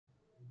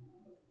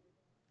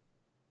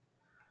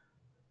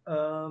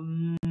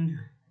Um,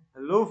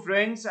 Hello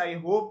friends. I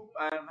hope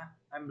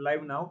I'm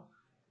live now.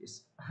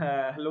 Yes.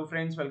 Hello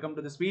friends. Welcome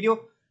to this video.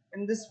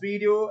 In this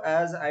video,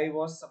 as I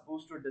was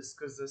supposed to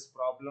discuss this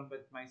problem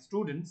with my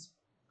students,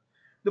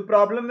 the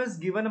problem is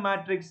given a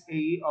matrix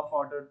A of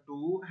order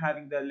 2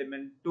 having the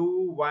element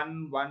 2,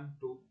 1, 1,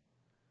 2.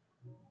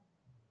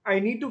 I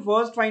need to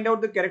first find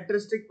out the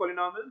characteristic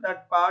polynomial.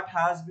 That part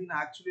has been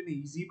actually an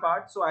easy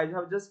part. So I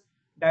have just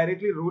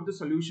directly wrote the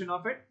solution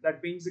of it.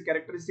 That means the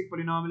characteristic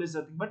polynomial is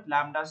nothing but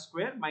lambda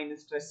square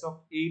minus trace of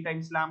A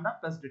times lambda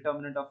plus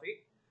determinant of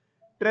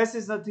A. Trace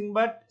is nothing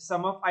but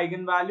sum of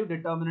eigenvalue.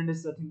 Determinant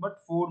is nothing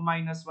but 4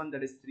 minus 1,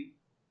 that is 3.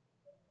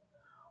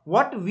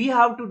 What we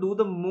have to do,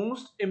 the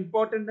most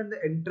important and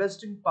the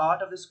interesting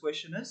part of this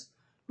question is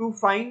to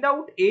find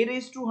out A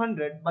raised to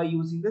 100 by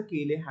using the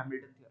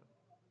Cayley-Hamilton theorem.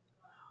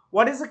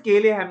 What is the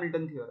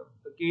Cayley-Hamilton theorem?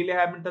 The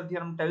Cayley-Hamilton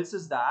theorem tells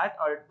us that,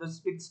 or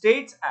it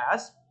states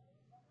as,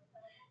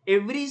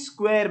 every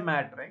square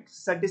matrix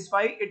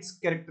satisfy its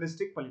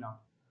characteristic polynomial.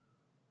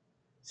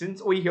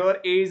 Since we here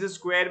A is a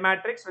square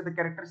matrix with a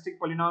characteristic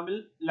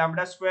polynomial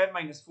lambda square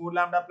minus 4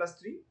 lambda plus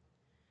 3,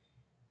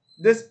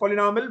 this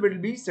polynomial will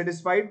be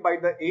satisfied by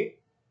the A.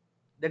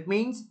 That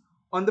means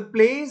on the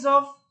place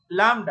of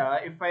lambda,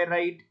 if I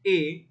write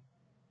A,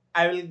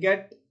 I will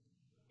get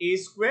A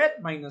square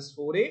minus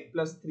 4A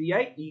plus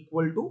 3I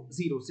equal to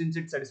 0 since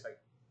it's satisfied.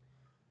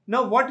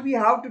 Now what we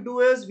have to do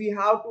is we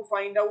have to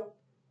find out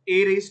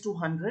A raised to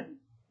 100.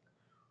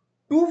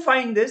 To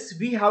find this,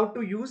 we have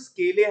to use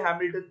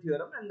Cayley-Hamilton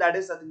theorem, and that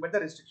is nothing but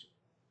the restriction.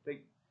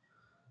 Right?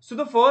 So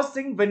the first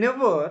thing,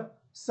 whenever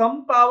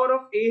some power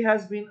of A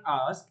has been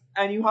asked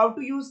and you have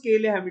to use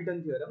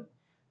Cayley-Hamilton theorem,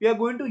 we are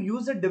going to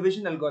use a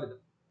division algorithm.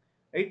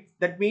 Right?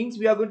 That means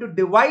we are going to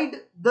divide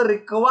the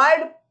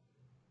required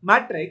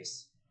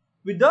matrix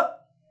with the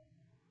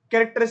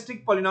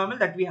characteristic polynomial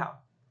that we have.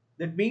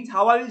 That means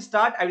how I will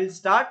start? I will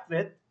start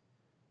with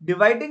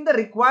dividing the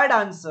required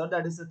answer,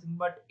 that is nothing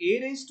but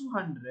A raised to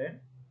 100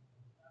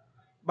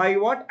 by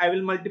what? I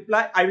will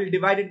multiply, I will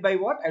divide it by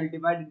what? I will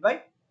divide it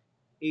by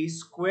A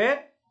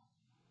square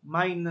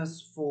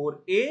minus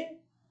 4A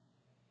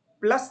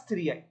plus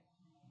 3I.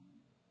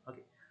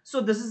 Okay. So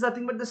this is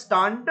nothing but the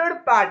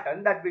standard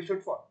pattern that we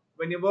should follow.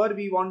 Whenever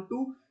we want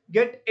to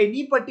get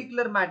any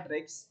particular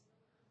matrix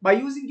by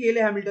using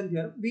Cayley-Hamilton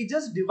theorem, we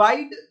just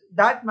divide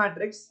that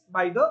matrix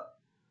by the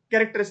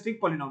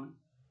characteristic polynomial.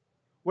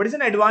 What is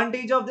an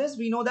advantage of this?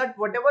 We know that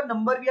whatever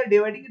number we are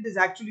dividing, it is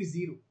actually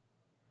 0.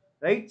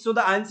 Right? So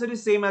the answer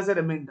is same as a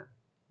remainder.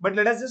 But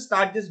let us just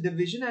start this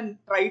division and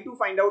try to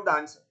find out the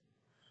answer.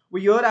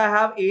 Here I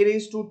have A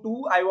raised to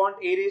 2. I want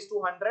A raised to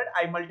 100.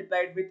 I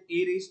multiplied with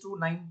A raised to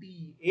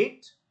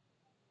 98.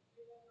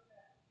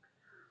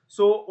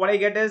 So what I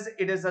get is,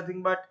 it is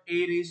nothing but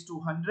A raised to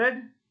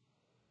 100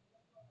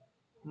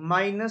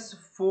 minus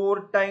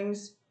 4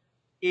 times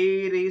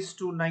A raised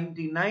to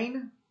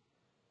 99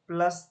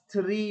 plus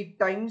 3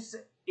 times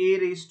A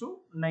raised to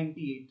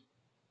 98.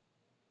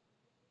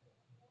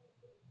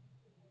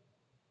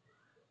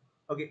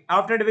 Okay,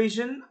 after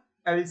division,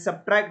 I will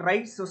subtract,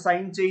 right? So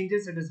sign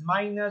changes, it is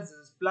minus, this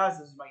is plus,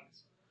 this is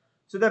minus.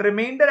 So the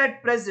remainder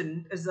at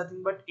present is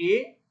nothing but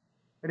A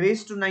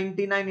raised to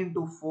 99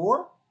 into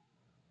 4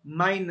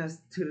 minus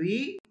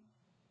 3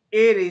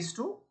 A raised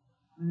to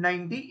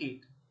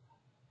 98.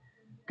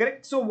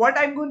 Correct? So what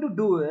I'm going to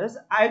do is,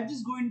 I'm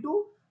just going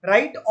to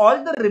write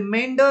all the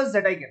remainders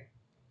that I get.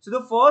 So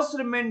the first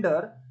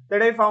remainder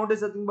that I found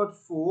is nothing but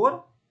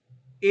 4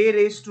 A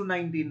raised to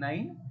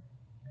 99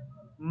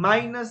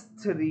 minus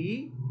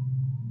 3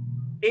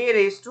 A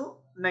raised to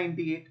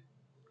 98.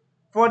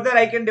 Further,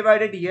 I can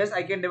divide it. Yes,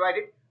 I can divide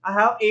it. I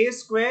have A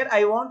square.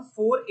 I want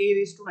 4A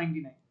raised to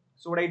 99.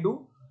 So what I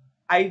do?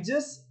 I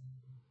just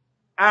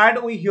add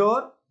over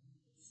here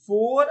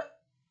 4A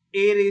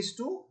raised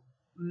to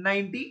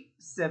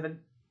 97.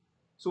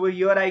 So over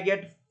here I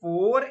get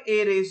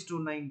 4A raised to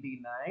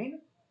 99.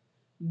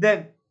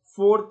 Then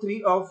 4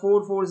 3 or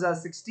 4 4s are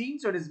 16.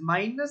 So it is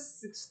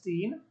minus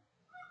 16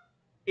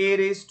 A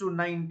raised to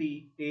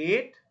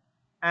 98,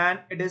 and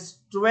it is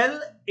 12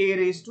 A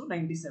raised to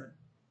 97.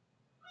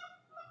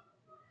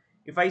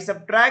 If I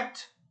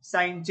subtract,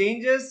 sign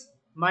changes,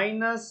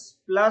 minus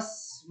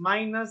plus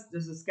minus,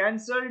 this is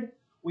cancelled.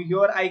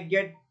 Here I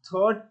get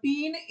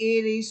 13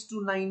 A raised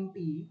to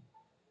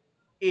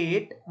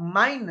 98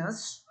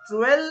 minus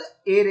 12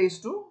 A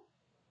raised to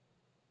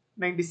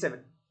 97.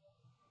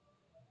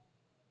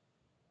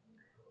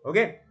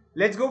 Okay,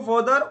 let's go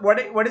further.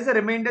 What is the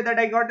remainder that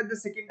I got at the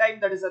second time?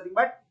 That is nothing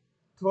but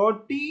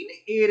 13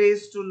 A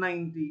raised to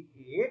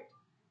 98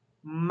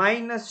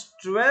 minus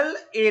 12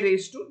 A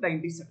raised to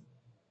 97.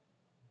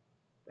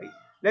 Right?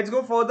 Let's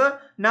go further.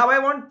 Now I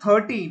want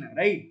 13,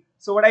 right?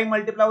 So what I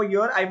multiply over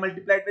here, I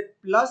multiplied with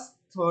plus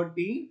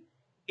 13.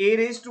 A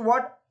raised to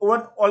what?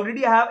 Over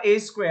already I have A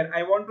square.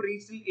 I want to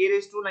reach till A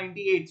raised to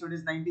 98. So it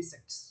is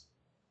 96.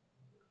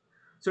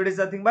 So it is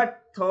nothing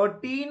but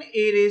 13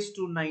 A raised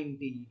to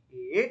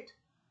 98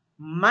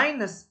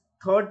 minus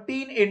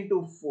 13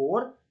 into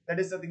 4. That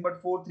is nothing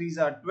but 4 3s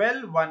are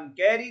 12. 1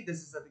 carry.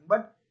 This is nothing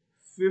but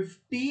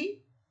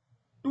 50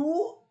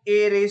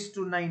 2a raised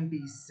to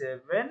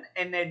 97,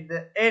 and at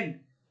the end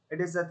it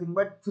is nothing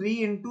but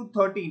 3 into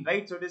 13,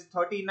 right? So it is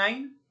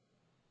 39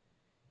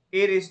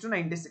 a raised to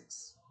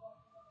 96.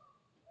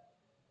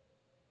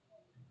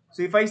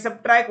 So if I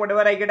subtract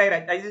whatever I get,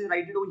 I just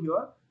write it over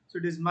here. So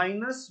it is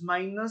minus,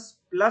 minus,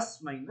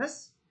 plus,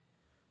 minus.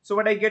 So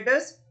what I get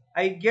is,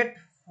 I get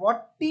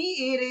 40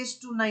 a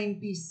raised to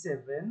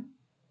 97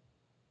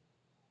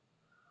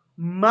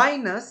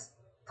 minus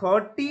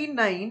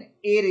 39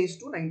 a raised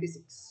to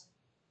 96.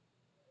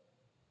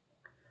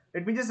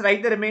 Let me just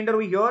write the remainder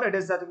over here. It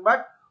is nothing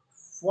but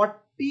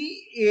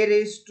 40 a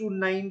raised to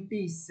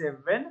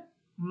 97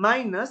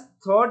 minus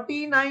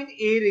 39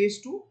 a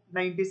raised to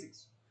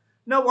 96.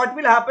 Now what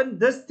will happen?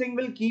 This thing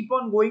will keep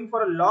on going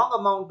for a long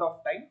amount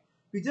of time.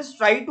 We just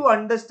try to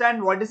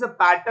understand what is the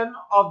pattern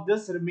of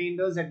this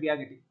remainders that we are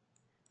getting.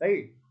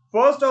 Right?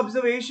 First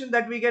observation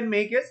that we can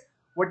make is,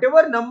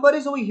 whatever number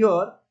is over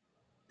here,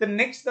 the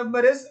next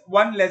number is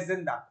 1 less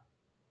than that.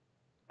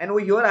 And over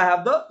here I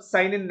have the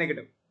sign in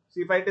negative.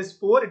 So if it is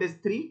 4, it is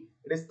 3,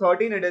 it is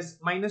 13, it is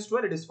minus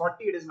 12, it is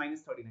 40, it is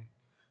minus 39.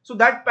 So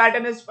that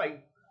pattern is fine.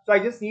 So I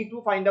just need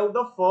to find out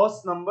the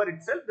first number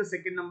itself. The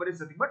second number is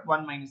nothing but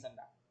 1 minus than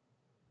that.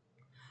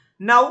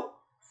 Now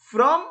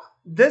from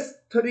this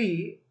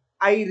 3,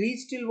 I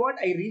reach till what?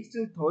 I reach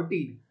till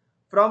 13.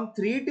 From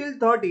 3 till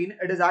 13,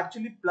 it is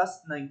actually plus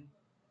 9.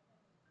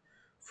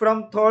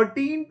 From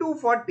 13 to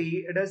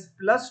 40, it is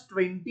plus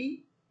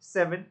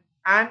 27,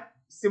 and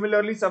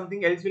similarly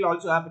something else will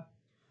also happen.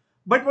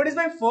 But what is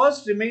my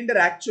first remainder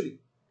actually?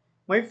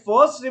 My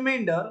first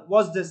remainder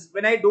was this.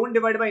 When I don't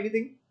divide by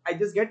anything, I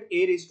just get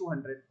a raised to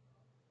 100.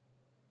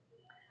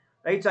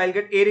 Right? So I'll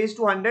get a raised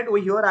to 100. Over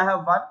here I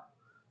have 1.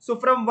 So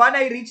from 1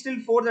 I reach till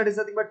 4, that is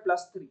nothing but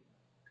plus 3.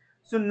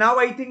 So now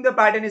I think the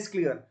pattern is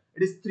clear.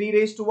 It is 3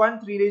 raised to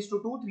 1, 3 raised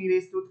to 2, 3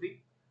 raised to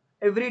 3.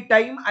 Every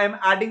time I am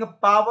adding a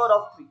power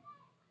of 3.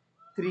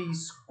 3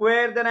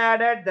 square, then I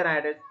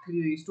added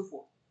 3 raised to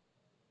 4.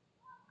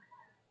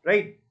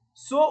 Right?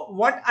 So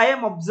what I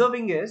am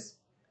observing is,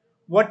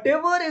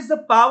 whatever is the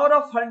power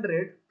of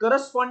 100,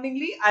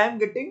 correspondingly I am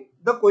getting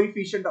the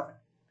coefficient of it.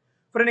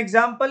 For an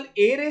example,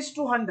 a raised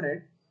to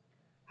 100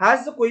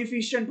 has the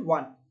coefficient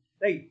 1.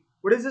 Right?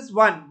 What is this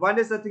 1? 1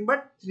 is nothing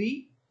but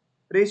 3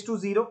 raised to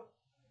 0.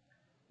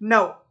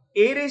 Now,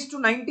 a raised to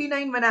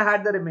 99, when I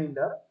had the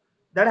remainder,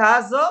 that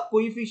has a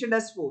coefficient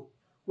as 4.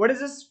 What is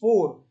this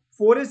 4?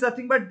 4 is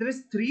nothing but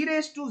this 3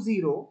 raised to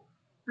 0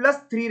 plus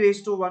 3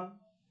 raised to 1.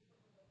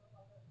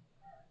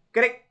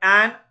 Correct?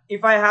 And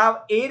if I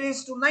have a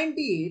raised to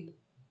 98,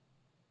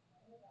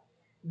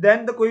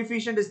 then the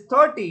coefficient is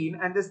 13,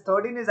 and this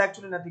 13 is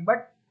actually nothing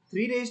but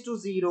 3 raised to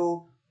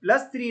 0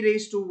 plus 3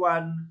 raised to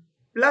 1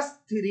 plus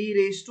 3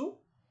 raised to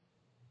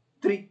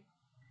 3.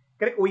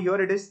 Correct? Over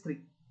here it is 3.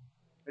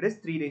 It is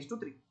 3 raised to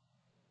 3.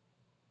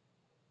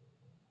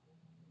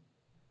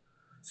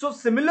 So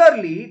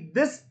similarly,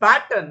 this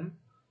pattern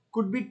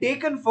could be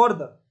taken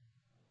further.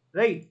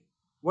 Right?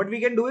 What we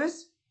can do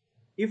is,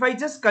 if I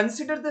just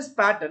consider this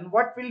pattern,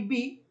 what will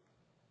be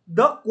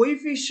the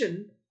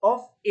coefficient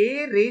of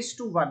a raised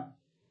to 1?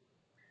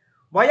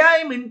 Why I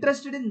am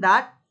interested in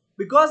that?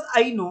 Because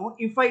I know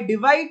if I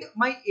divide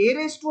my a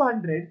raised to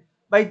 100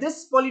 by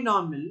this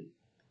polynomial,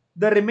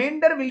 the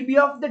remainder will be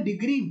of the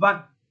degree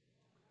 1.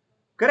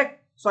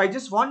 Correct? So I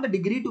just want the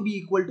degree to be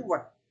equal to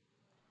 1.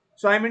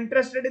 So I am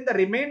interested in the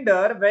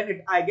remainder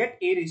when I get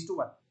a raised to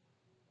 1.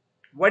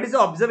 What is the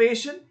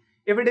observation?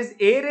 If it is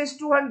a raised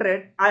to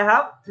 100, I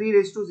have 3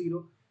 raised to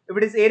 0. If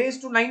it is a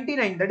raised to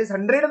 99, that is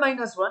 100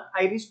 minus 1,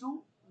 I reach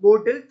to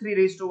go till 3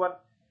 raised to 1.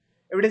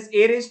 If it is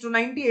a raised to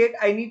 98,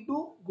 I need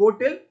to go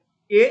till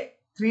a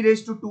 3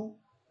 raised to 2.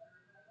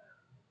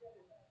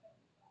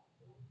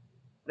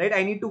 Right?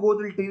 I need to go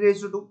till 3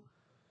 raised to 2.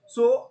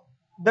 So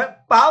the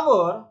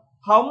power,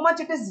 how much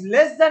it is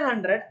less than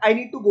 100, I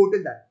need to go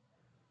till that.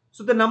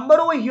 So the number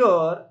over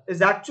here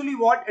is actually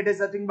what? It is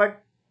nothing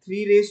but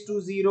 3 raised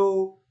to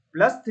 0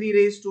 plus 3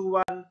 raised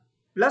to 1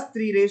 plus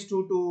 3 raised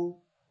to 2,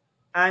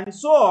 and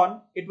so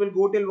on. It will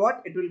go till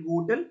what? It will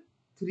go till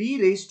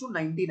 3 raised to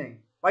 99.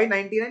 Why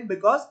 99?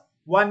 Because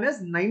 1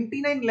 is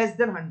 99 less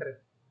than 100.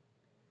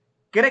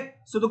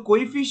 Correct? So the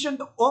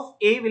coefficient of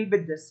a will be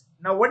this.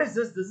 Now what is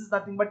this? This is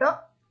nothing but a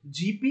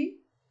GP.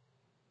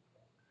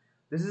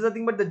 This is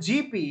nothing but the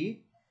GP,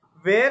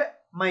 where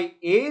my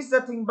a is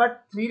nothing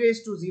but 3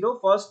 raised to 0.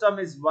 First term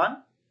is 1.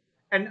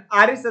 And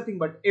r is nothing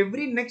but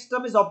every next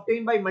term is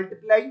obtained by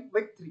multiplying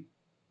with 3.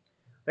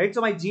 Right? So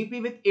my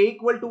GP with a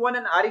equal to 1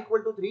 and r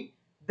equal to 3.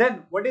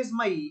 Then what is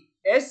my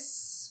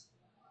S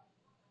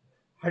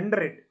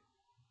 100?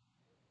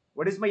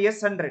 What is my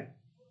S 100?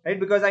 Right?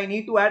 Because I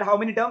need to add how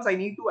many terms? I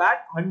need to add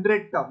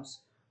 100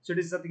 terms. So it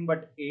is nothing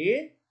but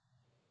a.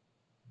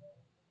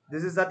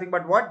 This is nothing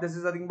but what? This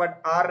is nothing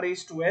but r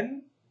raised to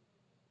n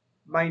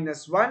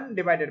minus 1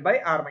 divided by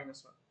r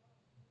minus 1.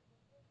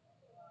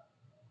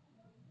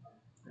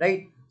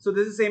 Right? So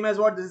this is same as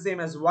what? This is same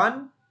as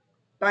 1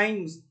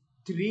 times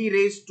 3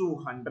 raised to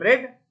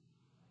 100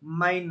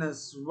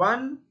 minus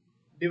 1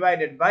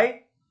 divided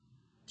by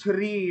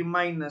 3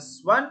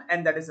 minus 1,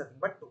 and that is nothing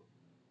but 2.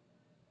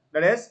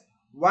 That is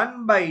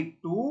 1 by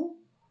 2,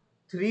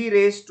 3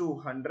 raised to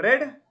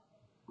 100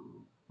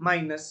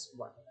 minus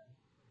 1.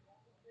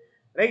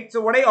 Right?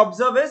 So what I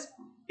observe is,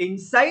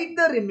 inside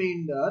the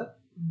remainder,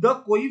 the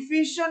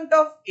coefficient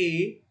of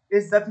A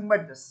is nothing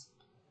but this.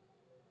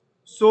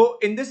 So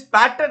in this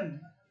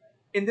pattern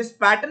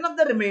of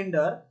the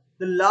remainder,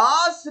 the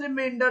last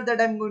remainder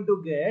that I'm going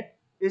to get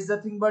is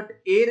nothing but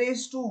A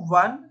raised to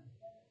 1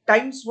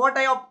 times what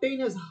I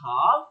obtain is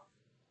half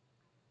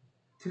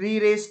 3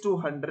 raised to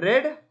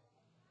 100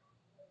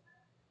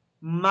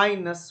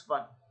 minus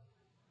 1.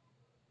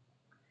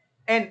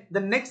 And the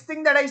next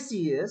thing that I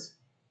see is,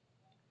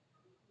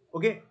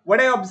 okay, what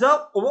I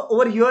observe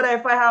over here,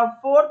 if I have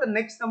 4, the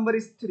next number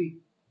is 3.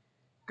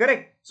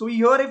 Correct. So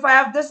here if I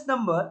have this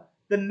number,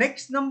 the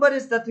next number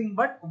is nothing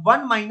but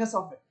 1 minus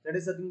of it. That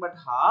is nothing but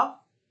half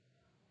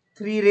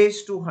 3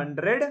 raised to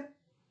 100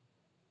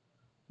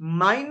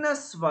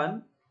 minus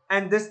 1,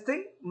 and this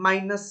thing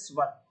minus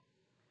 1.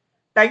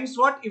 Times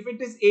what? If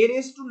it is A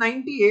raised to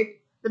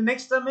 98, the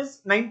next term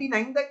is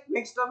 99, the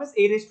next term is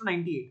A raised to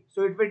 98.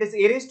 So if it is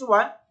A raised to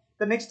 1,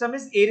 the next term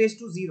is A raised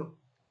to 0.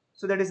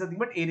 So that is nothing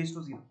but A raised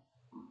to 0.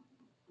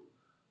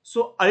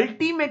 So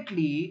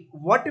ultimately,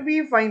 what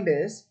we find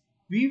is,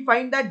 we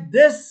find that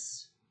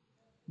this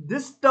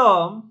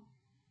term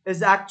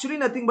is actually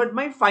nothing but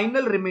my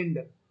final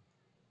remainder.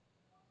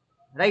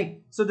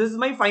 Right? So this is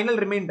my final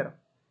remainder.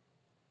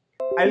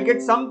 I'll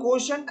get some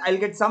quotient, I'll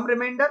get some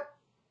remainder.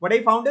 What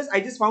I found is, I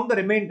just found the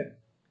remainder.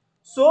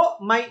 So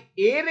my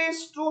A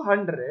raised to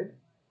 100,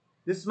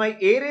 this is my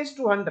A raised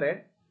to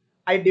 100,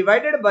 I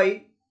divided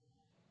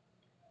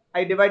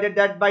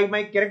that by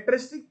my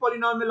characteristic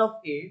polynomial of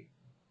A,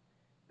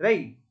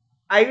 right?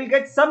 I will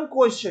get some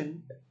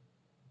quotient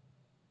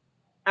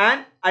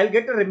and I'll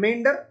get a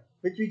remainder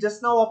which we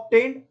just now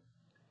obtained.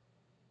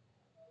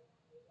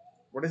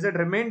 What is that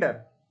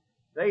remainder?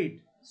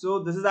 Right? So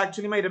this is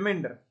actually my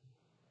remainder.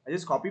 I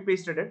just copy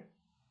pasted it.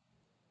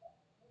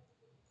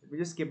 Let me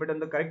just keep it in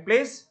the correct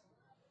place.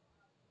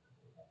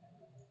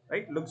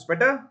 Right? Looks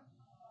better.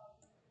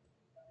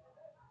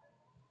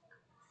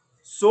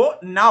 So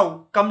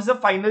now comes the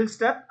final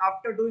step.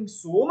 After doing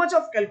so much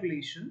of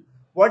calculation,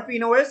 what we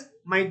know is,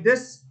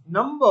 this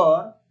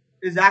number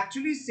is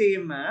actually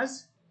same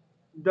as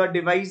the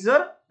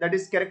divisor, that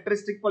is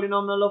characteristic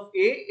polynomial of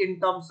A in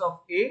terms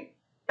of A,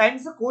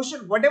 times the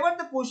quotient, whatever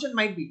the quotient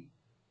might be,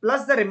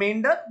 plus the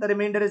remainder. The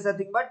remainder is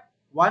nothing but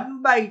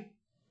 1 by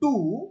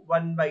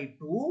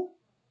 2,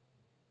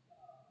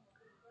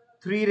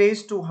 3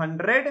 raised to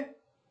 100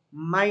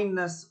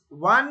 minus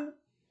 1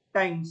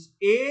 times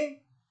A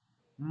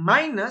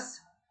minus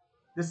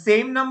the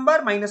same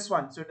number minus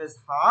 1. So it is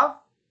half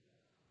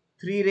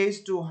 3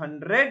 raised to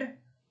 100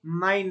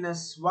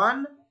 minus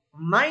 1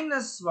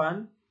 minus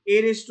 1.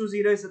 A raised to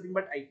 0 is nothing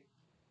but I.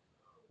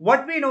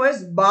 What we know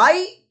is,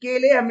 by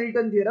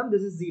Cayley-Hamilton theorem,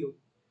 this is 0.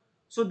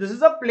 So this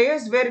is a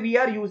place where we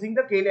are using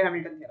the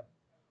Cayley-Hamilton theorem.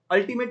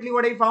 Ultimately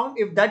what I found,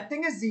 if that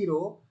thing is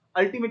 0,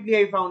 ultimately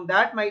I found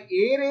that my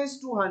A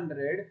raised to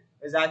 100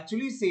 is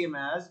actually same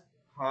as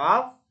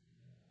half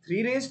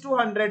 3 raised to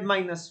 100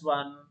 minus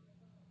 1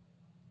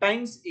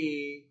 times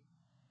A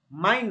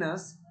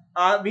minus,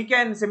 we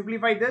can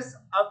simplify this.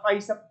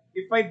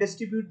 If I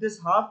distribute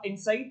this half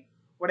inside,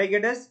 what I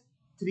get is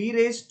 3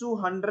 raised to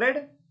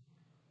 100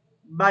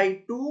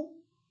 by 2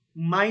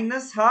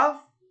 minus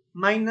half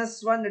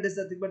minus 1, that is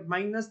nothing but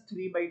minus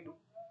 3 by 2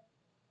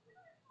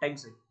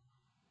 times A.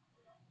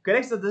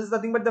 Correct? So this is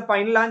nothing but the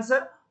final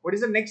answer. What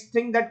is the next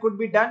thing that could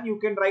be done? You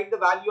can write the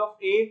value of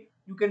A,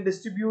 you can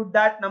distribute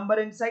that number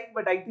inside,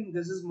 but I think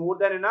this is more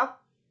than enough.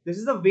 This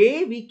is the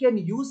way we can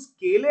use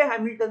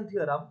Cayley-Hamilton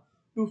theorem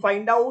to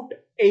find out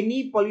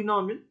any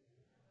polynomial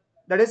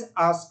that is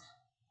asked.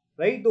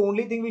 Right? The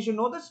only thing we should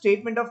know, the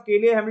statement of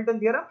Cayley-Hamilton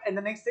theorem, and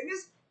the next thing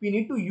is, we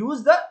need to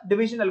use the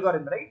division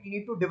algorithm. Right? We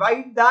need to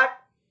divide that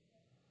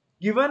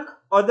given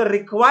or the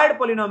required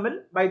polynomial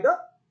by the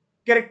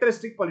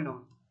characteristic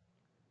polynomial.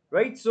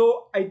 Right?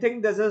 So I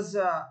think this is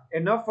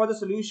enough for the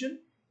solution.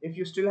 If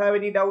you still have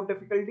any doubt,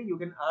 difficulty, you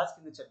can ask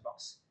in the chat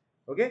box.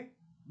 Okay?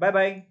 Bye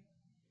bye.